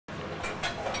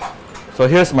So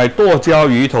here's my 剁椒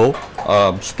鱼头,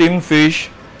 steamed fish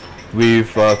with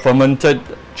fermented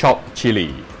chopped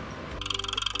chili.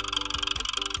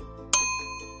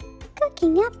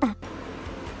 Cooking up.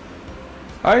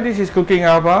 Hi, this is Cooking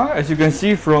Abba. As you can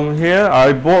see from here,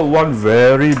 I bought one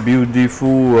very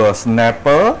beautiful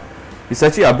snapper. It's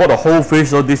actually, I bought a whole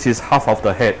fish, so this is half of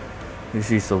the head.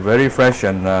 This is very fresh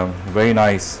and very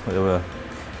nice.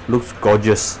 Looks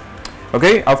gorgeous.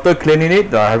 Okay, after cleaning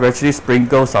it, I have actually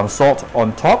sprinkled some salt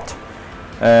on top.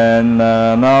 And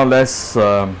now let's,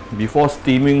 before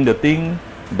steaming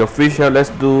the fish here, let's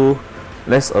do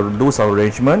some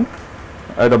arrangement.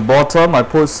 At the bottom, I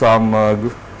put some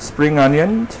spring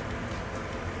onion.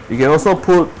 You can also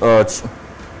put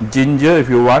ginger if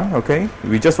you want. Okay,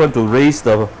 we just want to raise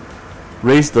the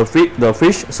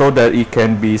fish so that it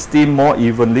can be steamed more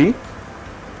evenly.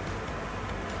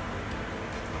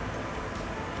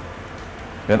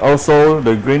 And also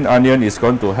the green onion is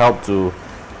going to help to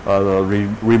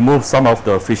remove some of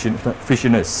the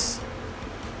fishiness.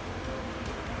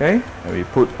 Okay, and we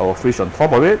put our fish on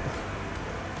top of it.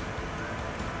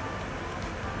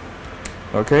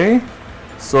 Okay,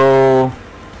 so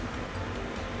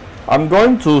I'm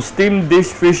going to steam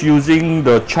this fish using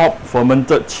the chopped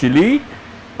fermented chili.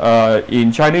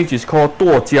 In Chinese it's called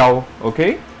剁椒.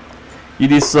 Okay,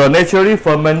 it is naturally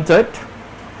fermented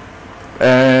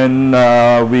and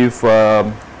with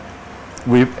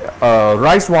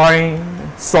rice wine,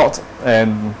 salt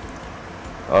and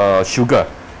sugar.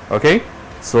 Okay,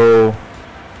 so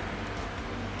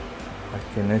I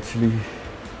can actually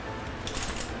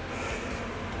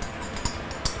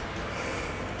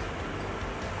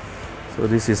so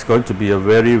this is going to be a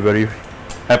very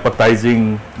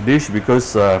appetizing dish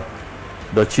because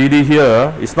the chili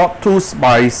here is not too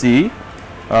spicy.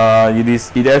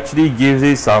 It actually gives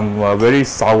it some very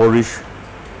sourish,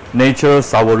 natural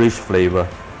sourish flavor.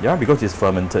 Yeah, because it's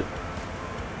fermented.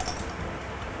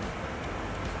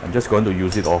 I'm just going to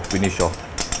use it off, finish off.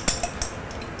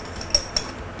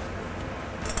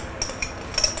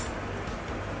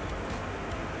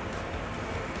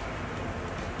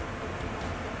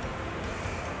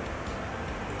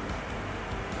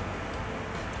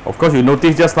 Of course, you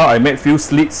notice just now I made few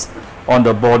slits on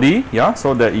the body, yeah,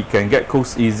 so that it can get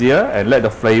cooked easier and let the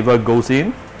flavor goes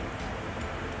in.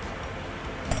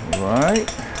 Right.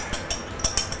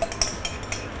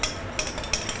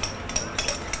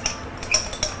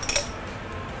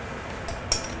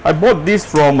 I bought this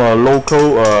from a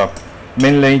local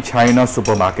mainland China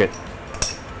supermarket.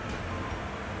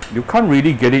 You can't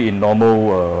really get it in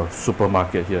normal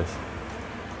supermarket here.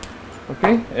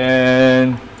 Okay,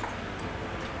 and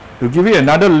to give it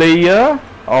another layer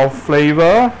of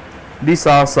flavor, these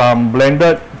are some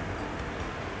blended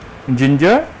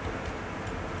ginger.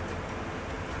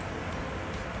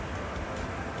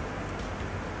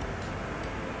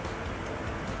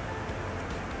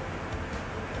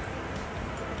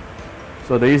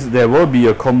 So there will be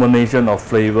a combination of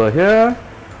flavor here.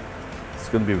 It's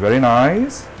going to be very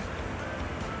nice.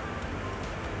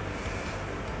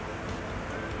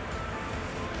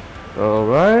 All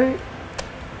right.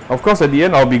 Of course, at the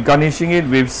end, I'll be garnishing it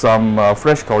with some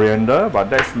fresh coriander, but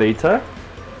that's later.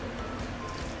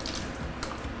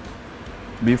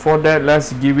 Before that,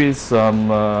 let's give it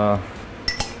some oil.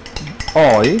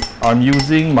 I'm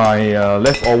using my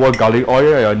leftover garlic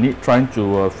oil. I need trying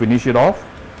to finish it off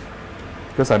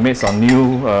because I made some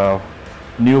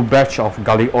new batch of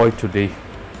garlic oil today.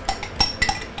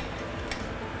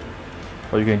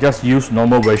 Or you can just use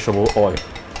normal vegetable oil.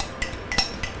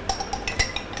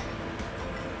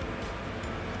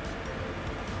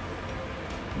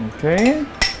 Okay,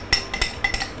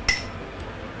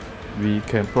 we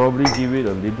can probably give it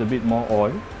a little bit more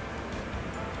oil.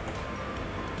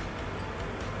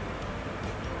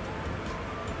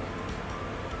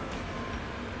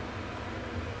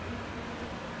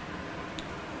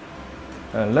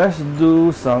 And let's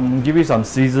give it some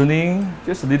seasoning,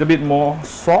 just a little bit more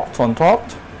salt on top.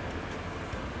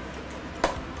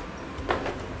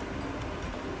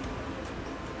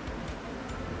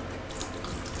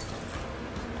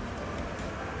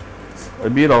 A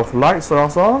bit of light soy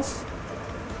sauce.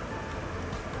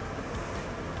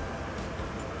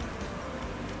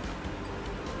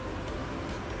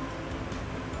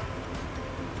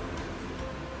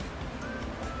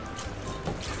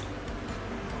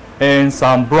 And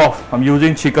some broth. I'm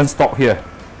using chicken stock here.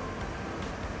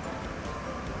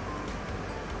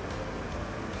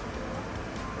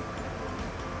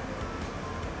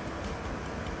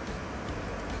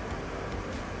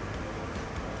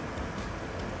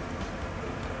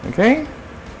 Okay,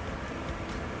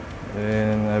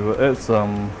 and I will add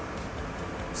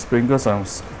sprinkle some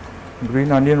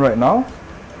green onion right now.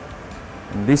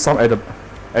 And this some at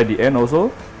the end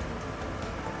also.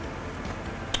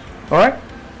 Alright.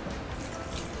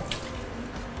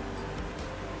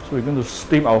 So we're going to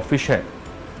steam our fish head.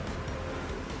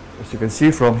 As you can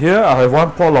see from here, I have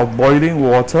 1 pot of boiling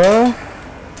water.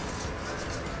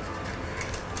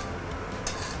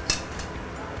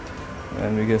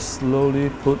 And we can slowly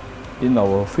put in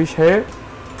our fish head.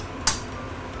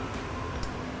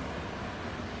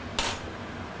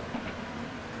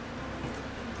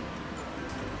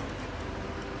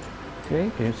 Okay,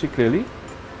 can you see clearly?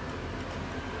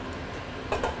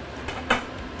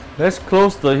 Let's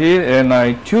close the heat, and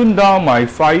I tune down my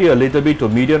fire a little bit to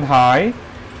medium high,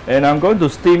 and I'm going to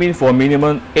steam it for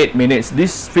minimum 8 minutes.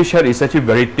 This fish head is actually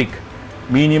very thick,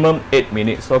 minimum 8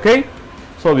 minutes. Okay,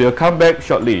 so we'll come back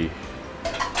shortly.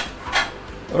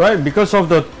 Alright, because of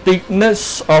the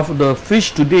thickness of the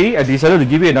fish today, I decided to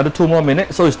give it another 2 more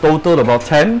minutes, so it's total about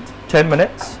 10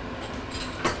 minutes.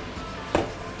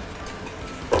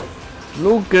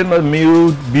 Look at the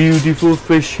beautiful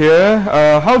fish here.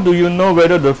 How do you know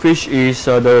whether the fish is,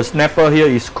 the snapper here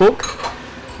is cooked?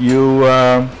 You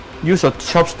use a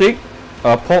chopstick,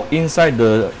 poke inside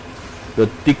the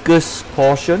thickest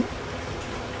portion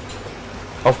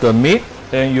of the meat,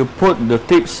 and you put the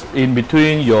tips in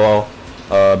between your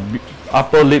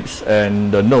upper lips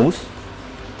and the nose.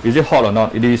 Is it hot or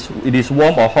not? It is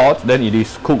warm or hot, then it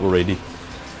is cooked already.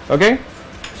 Okay,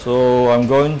 so I'm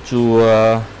going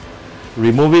to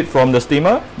remove it from the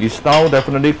steamer. It's now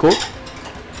definitely cooked.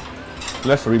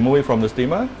 Let's remove it from the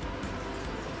steamer.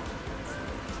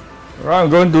 Right, I'm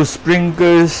going to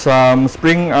sprinkle some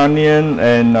spring onion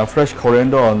and fresh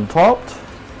coriander on top.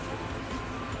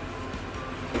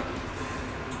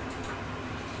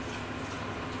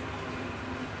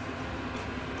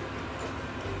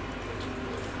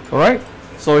 Alright,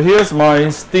 so here's my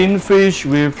steamed fish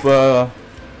with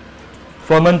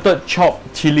fermented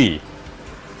chopped chili.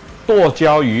 剁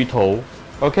椒鱼头.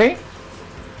 Okay,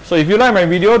 so if you like my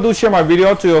video, do share my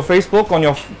video to your Facebook,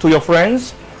 to your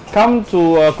friends. Come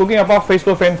to Cooking Apa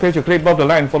Facebook fan page to click above the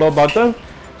like and follow button.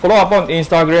 Follow up on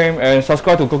Instagram and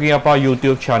subscribe to Cooking Apa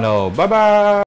YouTube channel. Bye bye.